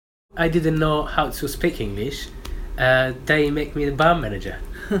I didn't know how to speak English, they make me the bar manager.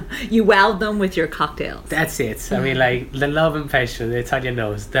 You wowed them with your cocktails. That's it. I mean, like, the love and passion, the Italian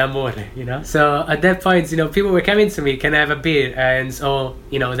knows, the amore, you know? So at that point, you know, people were coming to me, can I have a beer? And,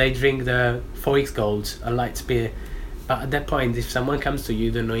 you know, they drink the 4X Gold, a light beer. But at that point, if someone comes to you,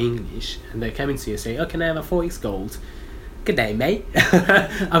 don't know English, and they're coming to you and say, oh, can I have a 4X Gold? Good day, mate.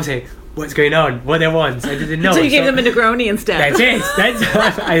 I would say, what's going on? What they want? I didn't know. So you gave them a Negroni instead. That's it.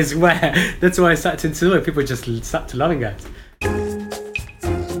 That's I swear. That's why I started to do it. People just started loving it.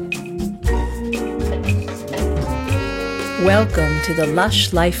 Welcome to the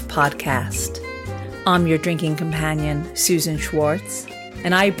Lush Life Podcast. I'm your drinking companion, Susan Schwartz,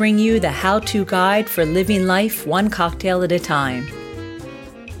 and I bring you the how-to guide for living life one cocktail at a time.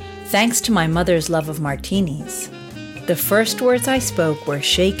 Thanks to my mother's love of martinis, the first words I spoke were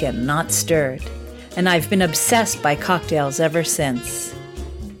shaken, not stirred, and I've been obsessed by cocktails ever since.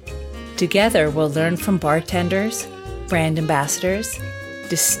 Together, we'll learn from bartenders, brand ambassadors,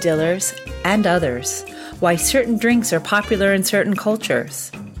 distillers, and others why certain drinks are popular in certain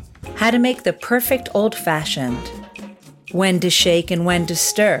cultures, how to make the perfect old-fashioned, when to shake and when to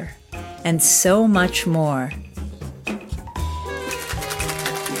stir, and so much more.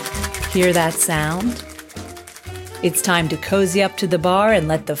 Hear that sound? It's time to cozy up to the bar and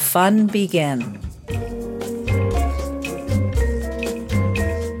let the fun begin.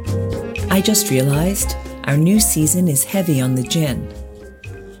 I just realized our new season is heavy on the gin.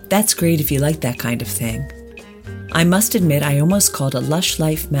 That's great if you like that kind of thing. I must admit I almost called a Lush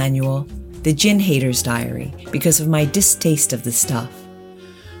Life manual the Gin Hater's Diary because of my distaste of the stuff.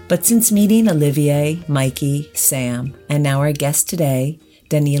 But since meeting Olivier, Mikey, Sam, and now our guest today,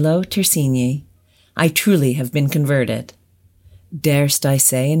 Danilo Tersini, I truly have been converted. Darest I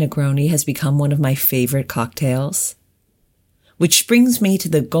say a Negroni has become one of my favorite cocktails? Which brings me to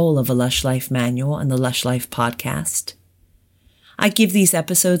the goal of a Lush Life manual and the Lush Life podcast. I give these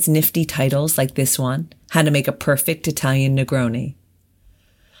episodes nifty titles like this one, How to Make a Perfect Italian Negroni.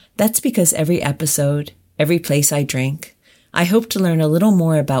 That's because every episode, every place I drink, I hope to learn a little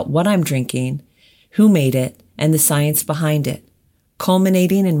more about what I'm drinking, who made it, and the science behind it,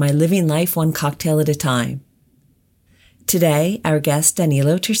 culminating in my living life one cocktail at a time. Today, our guest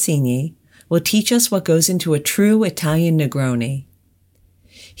Danilo Tersini will teach us what goes into a true Italian Negroni.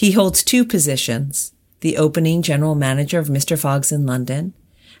 He holds two positions, the opening general manager of Mr. Fogg's in London,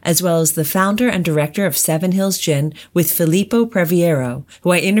 as well as the founder and director of Seven Hills Gin with Filippo Previero, who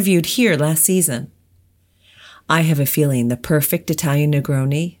I interviewed here last season. I have a feeling the perfect Italian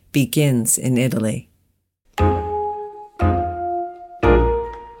Negroni begins in Italy.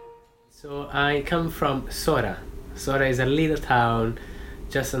 So I come from Sora. Sora is a little town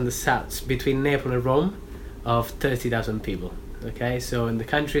just on the south between Naples and Rome of 30,000 people. Okay, so in the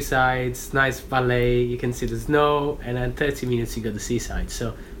countryside, it's nice valley, you can see the snow, and then 30 minutes you go to the seaside,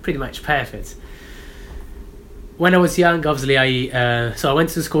 so pretty much perfect. When I was young, obviously, I went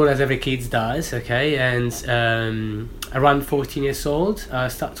to school as every kid does, okay, and around 14 years old, I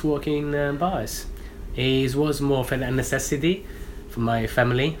started working in bars. It was more for a necessity for my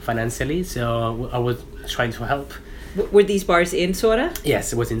family, financially, so I was trying to help. Were these bars in Sora?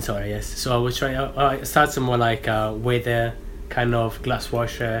 Yes, it was in Sora, yes. So I was trying, I started more like waiter, kind of glass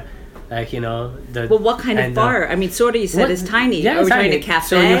washer, like, you know. Well, what kind of bar? I mean, Sora you said is tiny. Yeah, are we talking a cafe?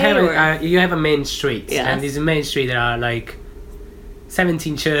 So you have a main street, yes. And this main street there are like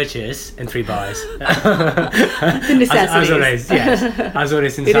 17 churches and 3 bars. The necessities. As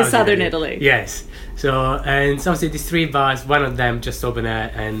always in it is southern Italy. Yes. So, and obviously these 3 bars, one of them just opened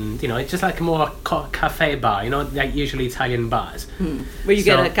and, you know, it's just like more cafe bar, you know, like usually Italian bars. Where you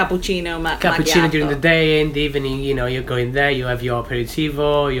get a cappuccino, macchiato during the day, and the evening, you know, you go in there, you have your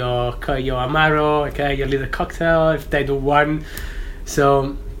aperitivo, your amaro, okay, your little cocktail, if they do one.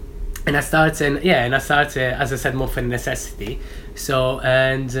 So, and I started, as I said, more for necessity. So,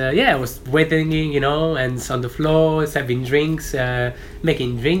 I was waiting, you know, and on the floor, having drinks,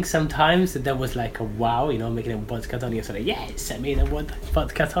 making drinks sometimes. That was like a wow, you know, making a vodka tonic. So, yes, I made a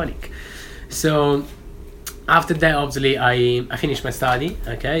vodka tonic. So, after that, obviously, I finished my study,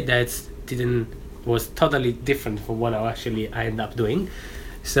 okay, was totally different from what I ended up doing.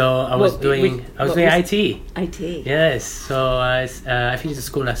 So, I was doing IT. IT? Yes, so I finished the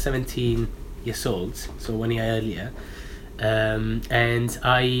school at 17 years old, so 1 year earlier. And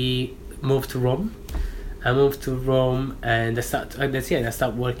I moved to Rome. And I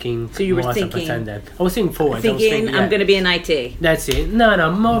started working. So you were as thinking, a bartender. I was thinking forward. I'm going to be in IT. That's it.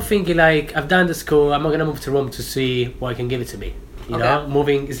 No, more thinking like, I've done the school, I'm not going to move to Rome to see what can give it to me. You know,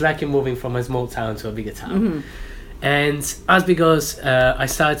 moving, it's like you're moving from a small town to a bigger town. And as because I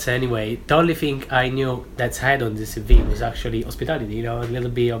started anyway, the only thing I knew that's I had on the CV was actually hospitality. You know, a little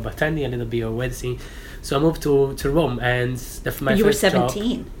bit of bartending, a little bit of wedding. So I moved to Rome, and my You were first job-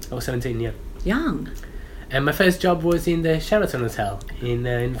 17. I was 17, yeah. Young. And my first job was in the Sheraton Hotel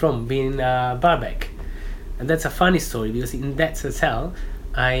in Rome, being a barback. And that's a funny story because in that hotel,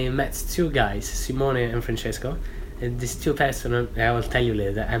 I met two guys, Simone and Francesco. And these two persons, I will tell you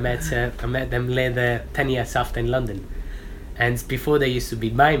later. I met them later, 10 years after in London. And before they used to be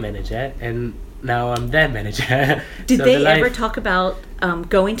my manager, and now I'm their manager. Did So they the ever life- talk about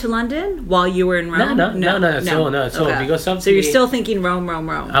going to London while you were in Rome? No, not at all. Okay. Because so obviously, you're still thinking Rome.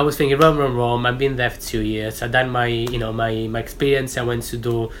 I was thinking Rome. I've been there for 2 years. I've done my experience. I went to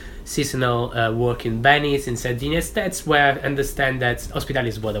do seasonal work in Venice, in Sardinia. That's where I understand that hospitality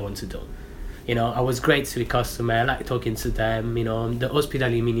is what I want to do. You know, I was great to the customer. I like talking to them. You know, the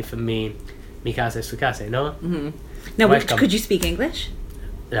hospitality meaning for me, mi casa è su casa. You know. Mm-hmm. Now, Welcome. could you speak English?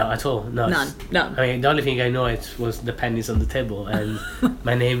 No, at all. No. None. I mean, the only thing I know was the pennies on the table, and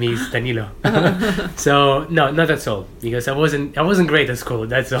my name is Danilo. So no, not at all, because I wasn't great at school.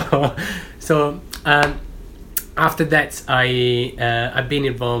 That's all. So after that, I've been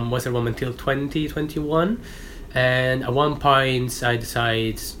in Rome. Was in Rome until 2021, and at one point I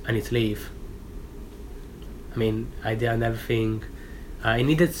decided I need to leave. I mean, I did everything. I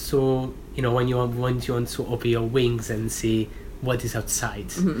needed to, you know, when you want to open your wings and see what is outside.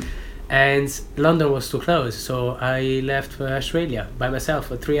 Mm-hmm. And London was too close, so I left for Australia by myself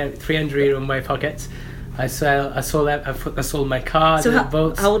for 300 euro in my pocket. I sold my car, So the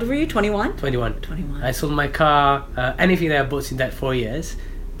boat. how old were you? 21? 21. 21. I sold my car, anything that I bought in that 4 years,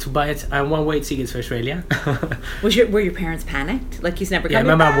 to buy it and one-way tickets for Australia. Were your parents panicked? Like he's never Yeah,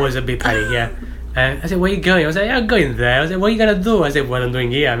 coming my back? mum was a bit panicked, yeah. And I said, where are you going? I was like, yeah, I'm going there. I was like, what are you going to do? I said, what I'm doing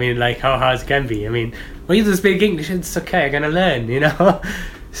here. I mean, like, how hard it can be. I mean, when you don't speak English, it's okay. I'm going to learn, you know?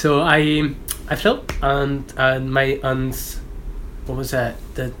 So I flew on what was that?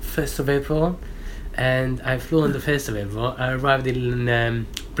 The 1st of April. And I flew on the 1st of April. I arrived in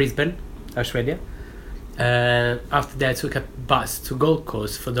Brisbane, Australia. After that, I took a bus to Gold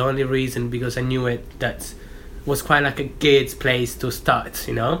Coast for the only reason because I knew that was quite like a good place to start,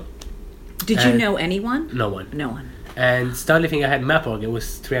 you know? Did you know anyone? No one. No one. And the only thing I had in my pocket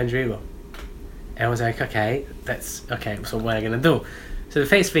was 300 euro. And I was like, okay, that's okay, so what am I going to do? So the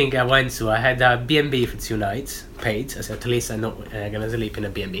first thing I went to, I had a B&B for 2 nights, paid. I said, at least I know I'm going to sleep in a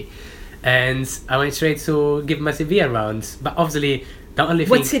B&B. And I went straight to give my CV around. But obviously, the only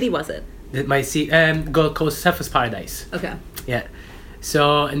thing... What city was it? Gold Coast, Surfers Paradise. Okay. Yeah.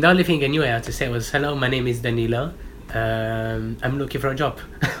 So, and the only thing I knew I had to say was, hello, my name is Danilo. I'm looking for a job.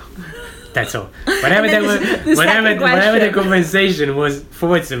 That's all. Whenever the conversation was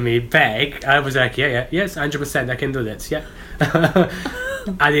forwarded to me back, I was like, yes, 100%, I can do that. Yeah.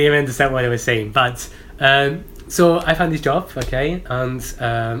 I didn't even understand what they were saying, but so I found this job, okay, and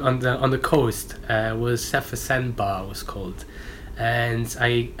on the coast was Surfer Sandbar was called, and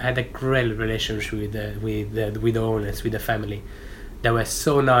I had a great relationship with the owners, with the family. They were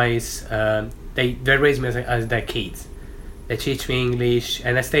so nice. They raised me as their kids. They teach me English,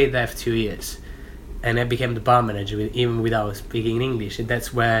 and I stayed there for 2 years. And I became the bar manager even without speaking English. And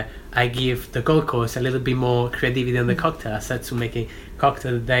that's where I give the Gold Coast a little bit more creativity on the cocktail. I started to make a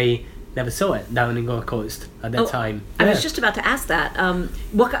cocktail that they never saw it down in Gold Coast at that time. I was just about to ask that. I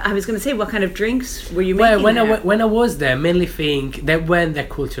was going to say, what kind of drinks were you making? Well, when I was there, mainly think they went the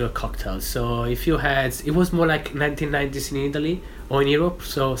cultural cocktails. So if you had, it was more like 1990s in Italy or in Europe.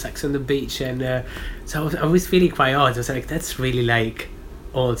 So Sex on the Beach, and so I was feeling quite odd. I was like, that's really like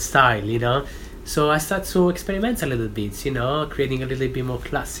old style, you know. So I started to experiment a little bit, you know, creating a little bit more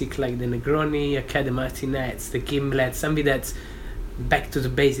classic, like the Negroni, the Martinets, the Gimlet, something that's back to the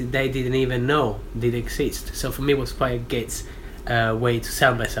basics they didn't even know did exist. So for me, it was quite a good way to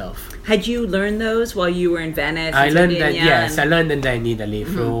sell myself. Had you learned those while you were in Venice? I learned that, yes. I learned them there in Italy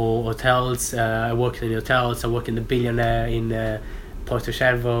through hotels. I worked in hotels. I worked in the Billionaire in Porto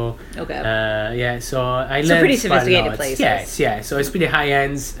Cervo. Okay. So I learned. So pretty sophisticated places. Yes. So it's pretty high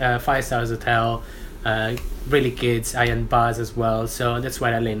end, 5-star hotel, really good high end bars as well. So that's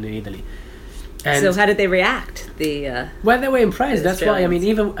what I learned in Italy. And so how did they react? Well, they were impressed. That's why, I mean,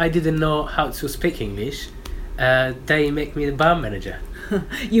 even I didn't know how to speak English. They make me the bar manager.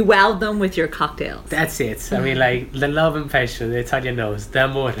 You wowed them with your cocktails. That's it. I mean, like, the love and passion, the Italian knows, the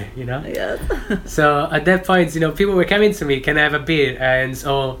amore, you know? Yes. So at that point, you know, people were coming to me, can I have a beer? And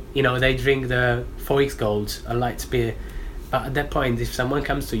so, you know, they drink the 4X Gold, a light beer. But at that point, if someone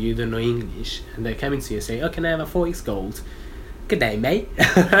comes to you, don't know English, and they're coming to you and say, oh, can I have a 4X Gold? Good day, mate.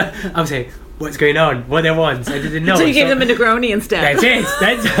 I would say, what's going on, what they want. I didn't know. So you gave them a Negroni instead. That's it.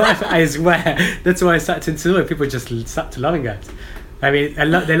 That's I swear. That's why I started to do it. People just started loving it. I mean,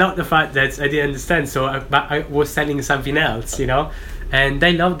 they loved the fact that I didn't understand, so I was selling something else, you know, and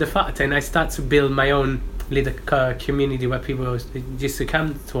they loved the fact, and I started to build my own little community where people used to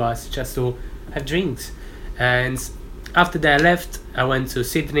come to us just to have drinks. And after that I left, I went to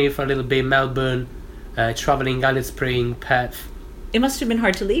Sydney for a little bit, Melbourne, traveling Alice Spring, Perth. It must have been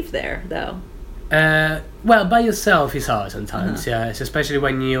hard to leave there, though. Well, by yourself is hard sometimes, yes, especially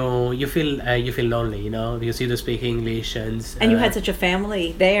when you feel lonely, you know, because you don't speak English, and you had such a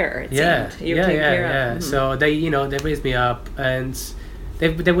family there. It seemed. You were taken care of. Mm-hmm. So they raised me up, and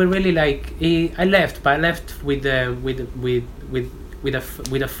they were really like. I left, but I left with a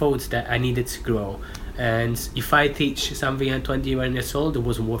thought that I needed to grow, and if I teach something at 21 years old, it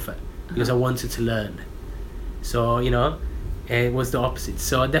wasn't worth it because I wanted to learn. So it was the opposite.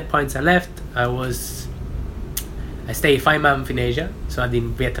 So at that point I left. I stayed 5 months in Asia. So I did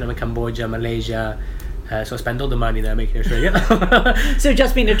Vietnam, Cambodia, Malaysia. So I spent all the money that I make in Australia. So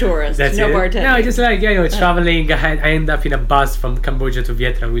just being a tourist, that's no it. bartending. No, just traveling. I ended up in a bus from Cambodia to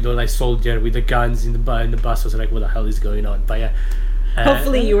Vietnam with all like soldiers with the guns in the bus. I was like, what the hell is going on? But yeah.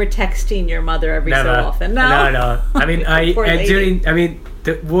 Hopefully you were texting your mother every never. so often. No. I mean,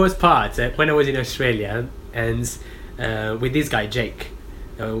 the worst part when I was in Australia and with this guy Jake,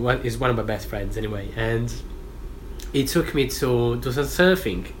 is one of my best friends anyway, and he took me to do some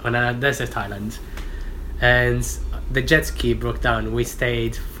surfing on a desert island, and the jet ski broke down. We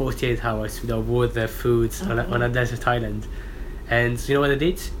stayed 48 hours without water, food on a desert island, and you know what I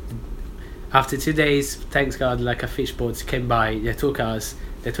did? After 2 days, thanks God, like a fish boat came by, they took us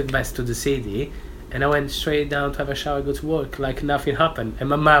back to the city, and I went straight down to have a shower, go to work, like nothing happened. And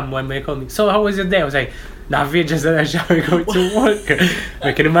my mum, when they called me, so how was your day? I was like, nothing, just had a shower, go to work.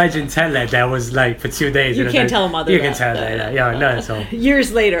 I can imagine tell her that was like for 2 days. You can't tell a mother that. You can tell that. Yeah, no, so.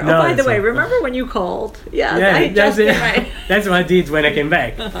 Years later. No, by the way, remember when you called? Yeah, that's it. Right. That's what I did when I came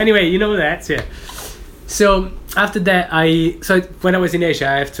back. Anyway, you know that, yeah. So after that, when I was in Asia,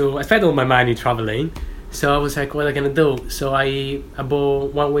 I spent all my money traveling. So I was like, what am I gonna do? So I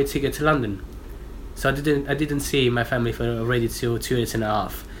bought one-way ticket to London. So I didn't see my family for already 2 years and a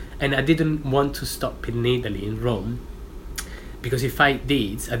half, and I didn't want to stop in Italy, in Rome, because if I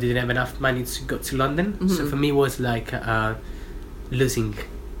did, I didn't have enough money to go to London. Mm-hmm. So for me, it was like losing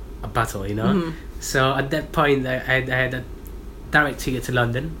a battle, you know. Mm-hmm. So at that point, I had a direct ticket to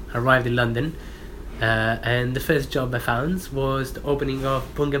London. Arrived in London. And the first job I found was the opening of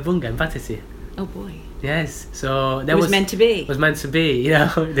Bunga Bunga in Battersea. Oh boy. Yes, so that was meant to be. Was meant to be, you know,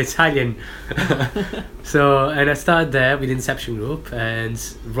 the Italian. So, and I started there with Inception Group, and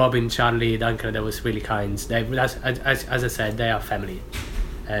Robin, Charlie, Duncan, that was really kind. As I said, they are family,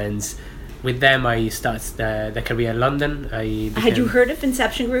 and with them I started the career in London. Had you heard of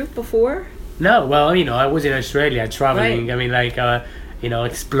Inception Group before? No, well, I was in Australia traveling. Right. I mean, like,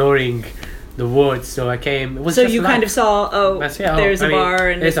 exploring the world, so I came. So you kind of saw, there's a bar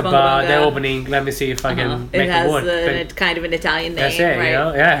and there's a bar. They're opening. Let me see if I can make it work. It has kind of an Italian name. That's it, right? You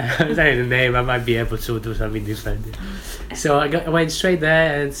know, yeah. The name, I might be able to do something different. So I went straight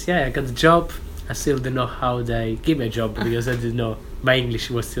there, and I got the job. I still don't know how they give me a job because I didn't know. My English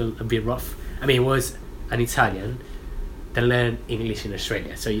was still a bit rough. I mean, it was an Italian that learned English in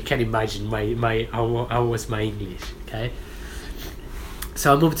Australia, so you can imagine how was my English. Okay.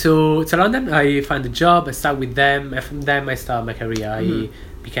 So I moved to London. I found a job. I started with them. And from them, I started my career. I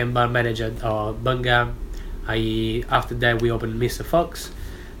became bar manager at Bunga. After that, we opened Mr. Fox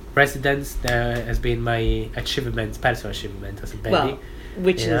Residence. That has been my personal achievement as a baby. Well,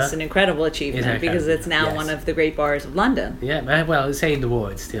 which is an incredible achievement because it's now one of the great bars of London. Yeah, well, say in the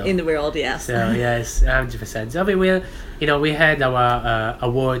world still. In the world, yes. So yes, 100%. I mean, we had our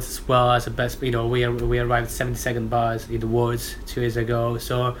awards as well as the best. We arrived 72nd bars in the awards 2 years ago.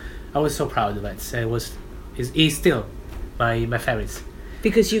 So I was so proud of it. So he's still my favorite.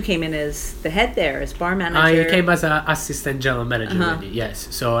 Because you came in as the head there, as bar manager. I came as an assistant general manager, really. Yes.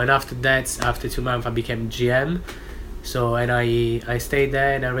 So and after that, after 2 months, I became GM. So and I stayed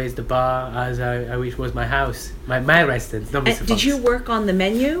there and I raised the bar as which was my house, my residence. Not Mr. Fox. Did you work on the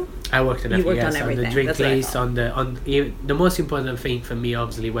menu? I worked on everything. On everything. On the drink list, on the most important thing for me,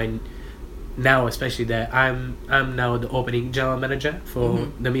 obviously, now especially that I'm now the opening general manager for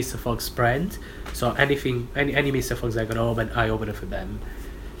the Mr. Fox brand. So any Mr. Fox they're gonna open, I open it for them.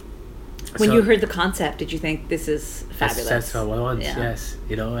 When you heard the concept, did you think this is fabulous? That's what I want. Yeah. Yes,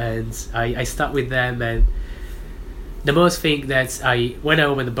 and I start with them and. The most thing that when I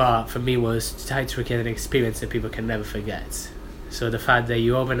opened the bar for me was to try to create an experience that people can never forget. So the fact that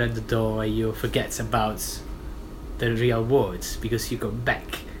you open at the door and you forget about the real words because you go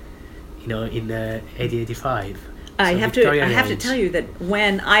back, you know, in 1885. I So have Victorian to age. tell you that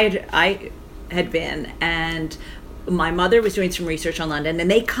when I had been, and my mother was doing some research on London, and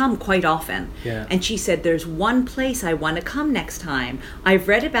they come quite often. Yeah. And she said, "There's one place I want to come next time. I've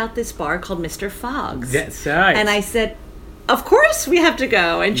read about this bar called Mr. Fogg's." That's right. And I said, "Of course we have to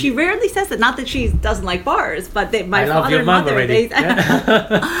go." And she rarely says that. Not that she doesn't like bars, but my I love father your and mom mother. already.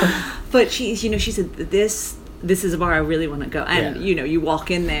 But she's, you know, she said this is a bar I really want to go. And Yeah. you know, you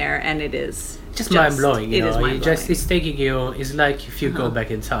walk in there and it is just mind blowing, you it is know. mind-blowing. It's taking you. It's like if you go Uh-huh.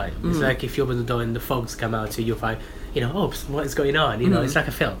 back in time. It's like if you open the door and the folks come out, so you find, you know, oops, what is going on? You know, it's like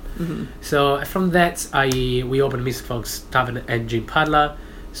a film. So from that, we opened Mr. Fogg's Tavern and Gin Parlour.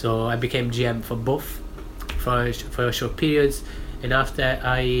 So I became GM for both for a short period, and after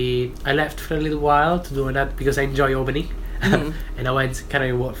I left for a little while to do that because I enjoy opening. And I went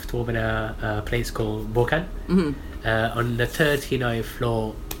Canary Wharf to open a place called Bocan on the 39th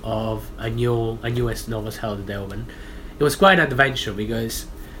floor of a newest Novus Hotel that they opened. It was quite an adventure because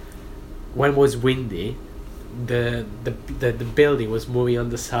when it was windy, the building was moving on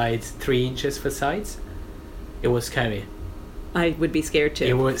the sides 3 inches for sides. It was scary. I would be scared too.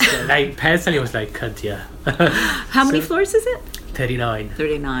 It was like personally, it was like Kantia. How many So- floors is it? 39.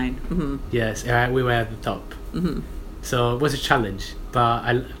 39. Mm-hmm. Yes, we were at the top. So it was a challenge, but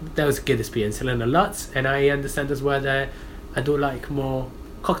that was a good experience. I learned a lot, and I understand as well that I do like more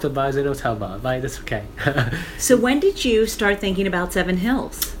cocktail bars and hotel bar, but that's okay. So when did you start thinking about Seven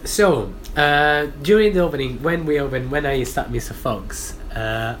Hills? So during the opening, when I started Mr. Fogg's,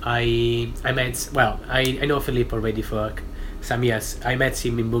 I know Philippe already for some years. I met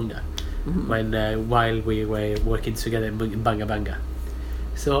him in Bunga when while we were working together in Banga Banga.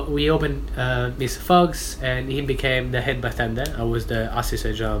 So we opened Mr. Fogg's, and he became the head bartender. I was the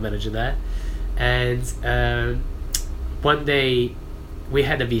assistant general manager there, and one day we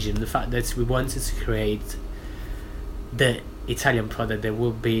had a vision, the fact that we wanted to create the Italian product that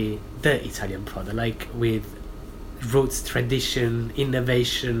will be the Italian product, like with roots, tradition,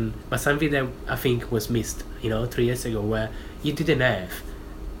 innovation, but something that I think was missed, 3 years ago, where you didn't have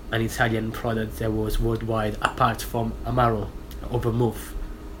an Italian product that was worldwide apart from Amaro or Vermouth.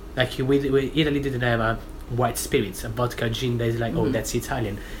 Like Italy didn't have a white spirits, a vodka gin that is like, oh, that's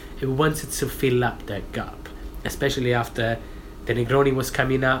Italian. We wanted to fill up that gap, especially after the Negroni was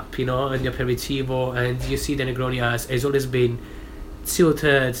coming up, and the aperitivo, and you see the Negroni has always been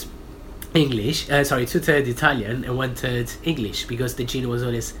 2/3 English, 2/3 Italian and 1/3 English, because the gin was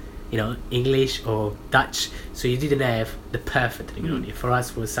always, English or Dutch, so you didn't have the perfect Negroni. For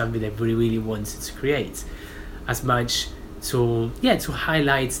us, it was something that we really wanted to create, as much to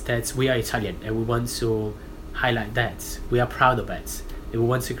highlight that we are Italian, and we want to highlight that we are proud of it. And we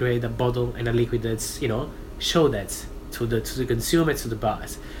want to create a bottle and a liquid that's, show that to the consumer, to the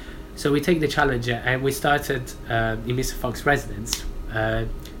bars. So we take the challenge, and we started in Mr. Fogg's residence.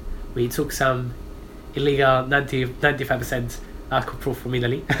 We took some illegal 95% alcohol proof from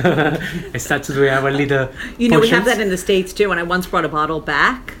Italy and started doing our little we portions. have that in the States too, and I once brought a bottle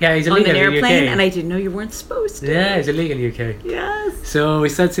back it's on illegal an in airplane, UK. and I didn't know you weren't supposed to. Yeah, it's illegal in UK. Yes. So we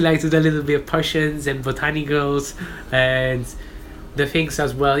started to do a little bit of potions and botanicals and the things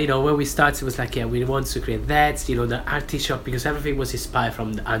as well. When we started, it was like, we want to create that, the artichoke, because everything was inspired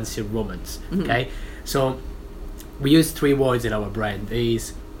from the ancient Romans. Okay, so we use 3 words in our brand. There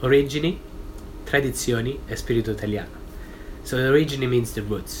is origini, tradizioni, e spirito italiano. So the origin means the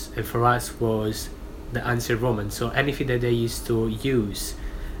roots, and for us was the ancient Romans. So anything that they used to use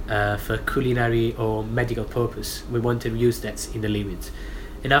for culinary or medical purpose, we want to use that in the liquids.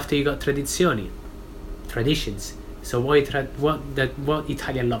 And after you got tradizioni, traditions. So what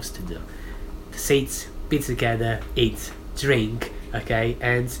Italian loves to do: sit, be together, eat, drink. Okay,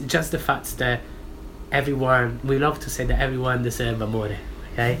 and just the fact that we love to say that everyone deserves amore.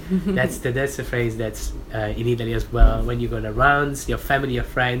 Okay, that's the phrase that's in Italy as well. When you go around, your family, your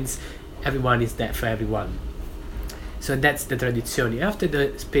friends, everyone is there for everyone. So that's the tradizione. After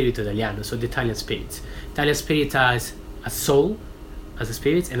the spirito italiano, so the Italian spirit. Italian spirit has a soul as a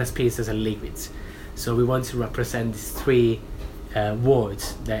spirit, and a spirit as a liquid. So we want to represent these 3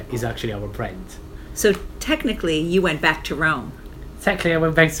 words that is actually our brand. So technically, you went back to Rome. Technically, I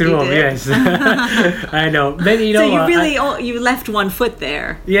went back to You Rome. did? Yes, I know. Maybe So you what, really you left one foot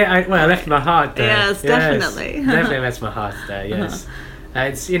there. I left my heart there. Yes, definitely. Definitely left my heart there. Yes,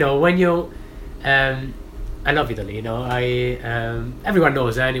 it's when you, I love Italy. Everyone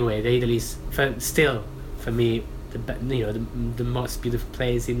knows anyway. The Italy is still for me the most beautiful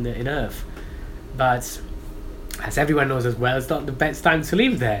place in Earth. But as everyone knows as well, it's not the best time to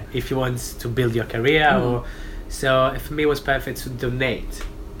live there if you want to build your career. Or so for me, it was perfect to donate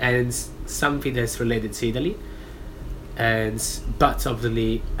and something that's related to Italy. But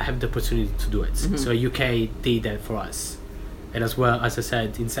obviously, I have the opportunity to do it. So UK did that for us. And as well, as I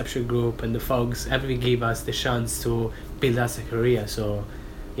said, Inception Group and the Fogs, everything gave us the chance to build us a career. So,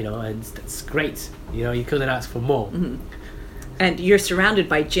 and that's great. You couldn't ask for more. And you're surrounded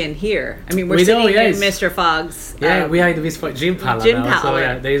by gin here. I mean, we're We sitting know, yes. in Mr. Fogg's. Yeah, we are in the Bespoke Gin Parlour Gin now. So parlour.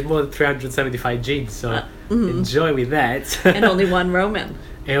 yeah, there is more than 375 gins. So enjoy with that. And only one Roman.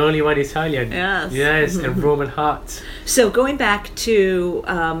 And only one Italian. Yes. Yes, and Roman heart. So going back to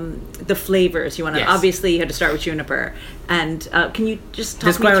the flavors, you want to Yes. obviously you had to start with juniper, and can you just talk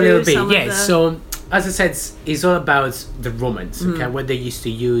Just me quite a through little bit. some Yes. of the... So as I said, it's all about the Romans. Okay, what they used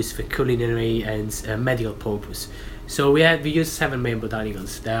to use for culinary and medical purpose. So we use 7 main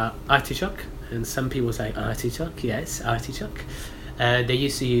botanicals. They are artichoke, and some people say artichoke. Yes, artichoke. They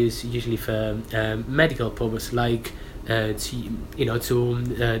used to use usually for medical purpose, like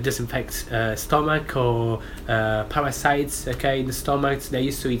to disinfect stomach or parasites. Okay, in the stomach, they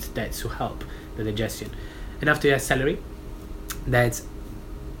used to eat that to help the digestion. And after that, celery. That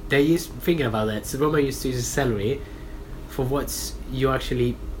they used thinking about that. So Roma used to use celery for what you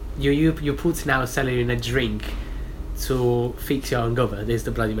actually you put now celery in a drink to fix your hangover. There's the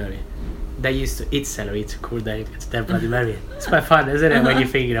Bloody Mary. They used to eat celery to cool their Bloody Mary. It's quite fun, isn't it, when you're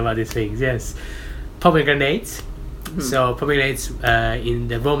thinking about these things? Yes. Pomegranates. So pomegranates in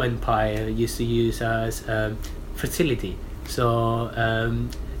the Roman Empire used to use as fertility. So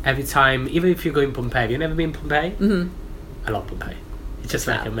every time, even if you go in Pompeii, have you never been in Pompeii? I love Pompeii. It's just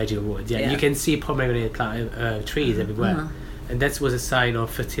like a magical wood. Yeah, you can see pomegranate trees everywhere. And that was a sign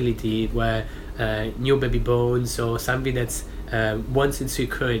of fertility, where new baby bones or something that's wanted to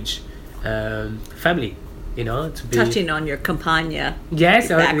encourage family, to be touching on your Campania yes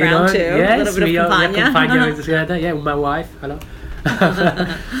background too. Yes, a little bit of Campania. Together, yeah, with my wife. Hello.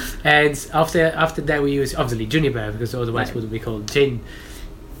 And after that we use obviously juniper, because otherwise it would be called gin.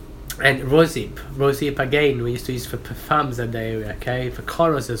 And rosehip again we used to use for perfumes at the area, okay, for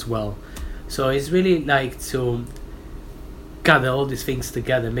colors as well. So it's really like to gather all these things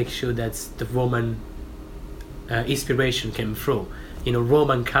together, make sure that the Roman inspiration came through.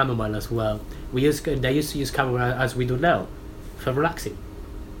 Roman chamomile as well. They used to use chamomile as we do now, for relaxing.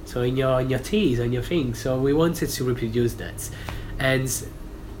 So in your teas and your things. So we wanted to reproduce that, and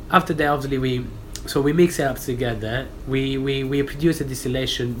after that, obviously we mix it up together. We produce a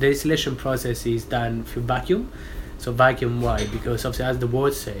distillation. The distillation process is done through vacuum. So vacuum, why? Because obviously, as the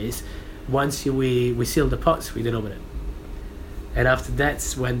word says, once we seal the pots, we don't open it. And after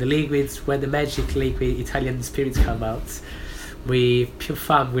that's when the magic liquid Italian spirits come out. We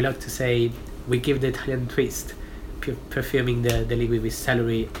perfume, we like to say, we give the Italian twist, perfuming the liquid with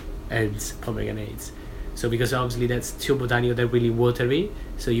celery and pomegranates. So because obviously that's two botanical, they're really watery,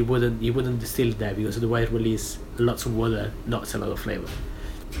 so you wouldn't distill that, because otherwise it release lots of water, not a lot of flavor.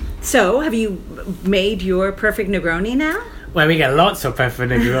 So have you made your perfect Negroni now? Well, we got lots of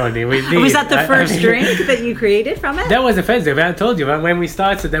perfect Negroni. We did. Was that the first drink that you created from it? That was the first drink. I told you, when we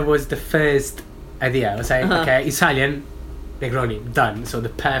started, that was the first idea. I was like, okay, Italian Negroni, done. So the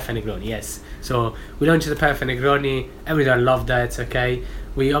perfect Negroni, yes. So we launched the perfect Negroni. Everyone loved that, okay.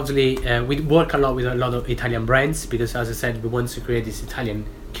 We obviously, we work a lot with a lot of Italian brands, because as I said, we want to create this Italian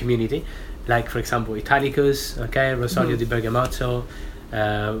community. Like, for example, Italicus, okay, Rosolio di Bergamoto.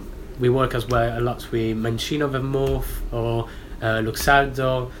 We work as well a lot with Mancino Vermouth or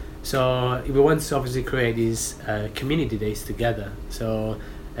Luxardo. So we want to obviously create these community days together. So,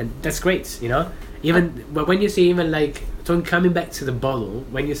 and that's great, Even but when you see even like, coming back to the bottle,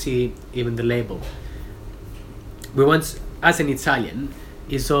 when you see even the label, we want, as an Italian,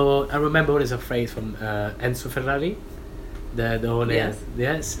 I remember what is a phrase from Enzo Ferrari, the owner,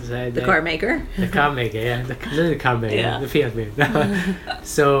 yes, the car maker. The car maker, yeah, the car maker, Yeah. the Fiat maker.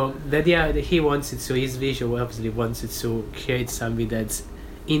 So the idea that he wanted to, his vision obviously wanted to create something that's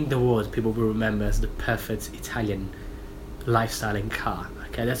in the world people will remember as the perfect Italian lifestyle and car.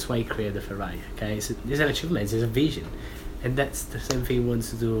 Okay, that's why he created the Ferrari. Okay, it's an achievement, it's a vision, and that's the same thing he wants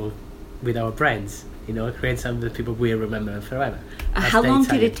to do with our brands. Create something that people will remember forever. How long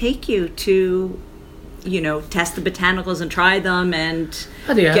did it take you to, test the botanicals and try them and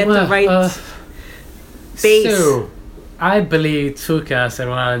get the right base? So, I believe it took us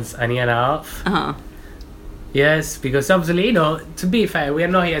around a year and a half. Yes, because obviously, to be fair, we are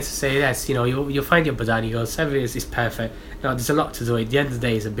not here to say that, you find your botanicals, everything is perfect. There's a lot to do. At the end of the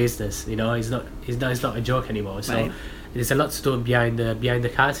day, it's a business, it's not a joke anymore. So there's a lot to do behind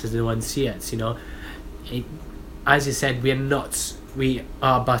the curtains, no one see it, as you said, we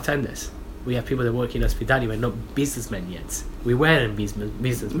are bartenders. We are people that work in hospitality. We're not businessmen yet. We weren't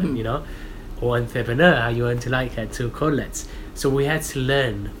businessmen, you know, or entrepreneur, how you want to like it, to call it. So we had to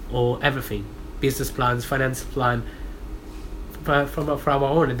learn everything, business plans, financial plan, from our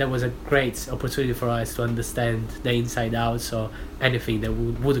own, and that was a great opportunity for us to understand the inside out, so anything that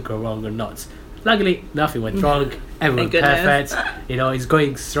would go wrong or not. Luckily, nothing went wrong. Everyone perfect. You know, it's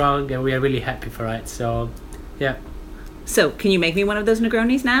going strong, and we are really happy for it. So, yeah. So, can you make me one of those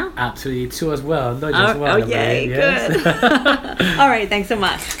Negronis now? Absolutely, 2 as well, not just one. Oh, yay, good. All right, thanks so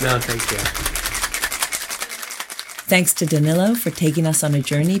much. No, thank you. Thanks to Danilo for taking us on a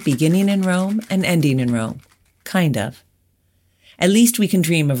journey beginning in Rome and ending in Rome. Kind of. At least we can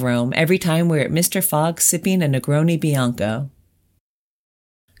dream of Rome every time we're at Mr. Fogg sipping a Negroni Bianco.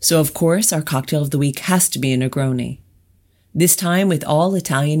 So, of course, our cocktail of the week has to be a Negroni. This time with all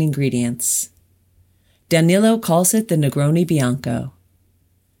Italian ingredients. Danilo calls it the Negroni Bianco.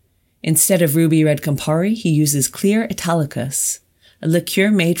 Instead of ruby red Campari, he uses clear Italicus, a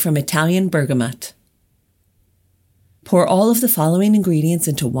liqueur made from Italian bergamot. Pour all of the following ingredients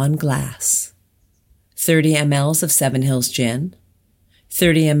into 1 glass. 30 ml of Seven Hills Gin,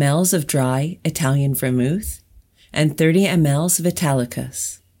 30 ml of dry Italian vermouth, and 30 ml of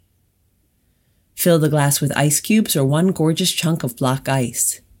Italicus. Fill the glass with ice cubes or 1 gorgeous chunk of block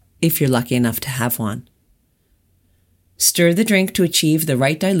ice, if you're lucky enough to have one. Stir the drink to achieve the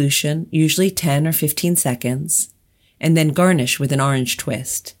right dilution, usually 10 or 15 seconds, and then garnish with an orange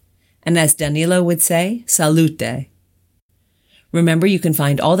twist. And as Danilo would say, salute. Remember, you can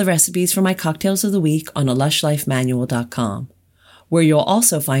find all the recipes for my cocktails of the week on alushlifemanual.com, where you'll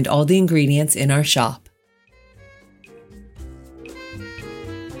also find all the ingredients in our shop.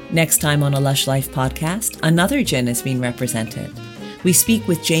 Next time on A Lush Life podcast, another gin is being represented. We speak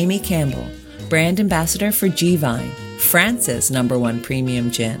with Jamie Campbell, brand ambassador for G-Vine, France's #1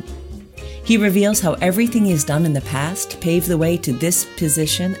 premium gin. He reveals how everything he's done in the past paved the way to this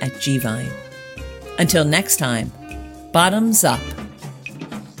position at G-Vine. Until next time, bottoms up.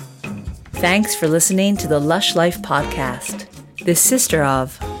 Thanks for listening to the Lush Life podcast, the sister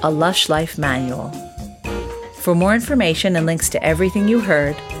of A Lush Life Manual. For more information and links to everything you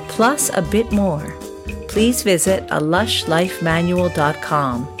heard, plus a bit more, please visit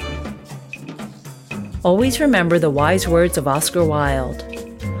alushlifemanual.com. Always remember the wise words of Oscar Wilde.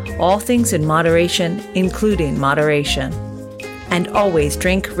 All things in moderation, including moderation. And always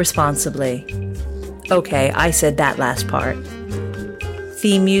drink responsibly. Okay, I said that last part.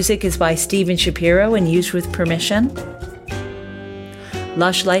 Theme music is by Steven Shapiro and used with permission.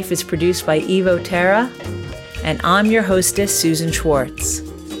 Lush Life is produced by Evo Terra, and I'm your hostess, Susan Schwartz.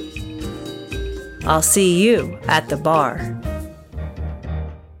 I'll see you at the bar.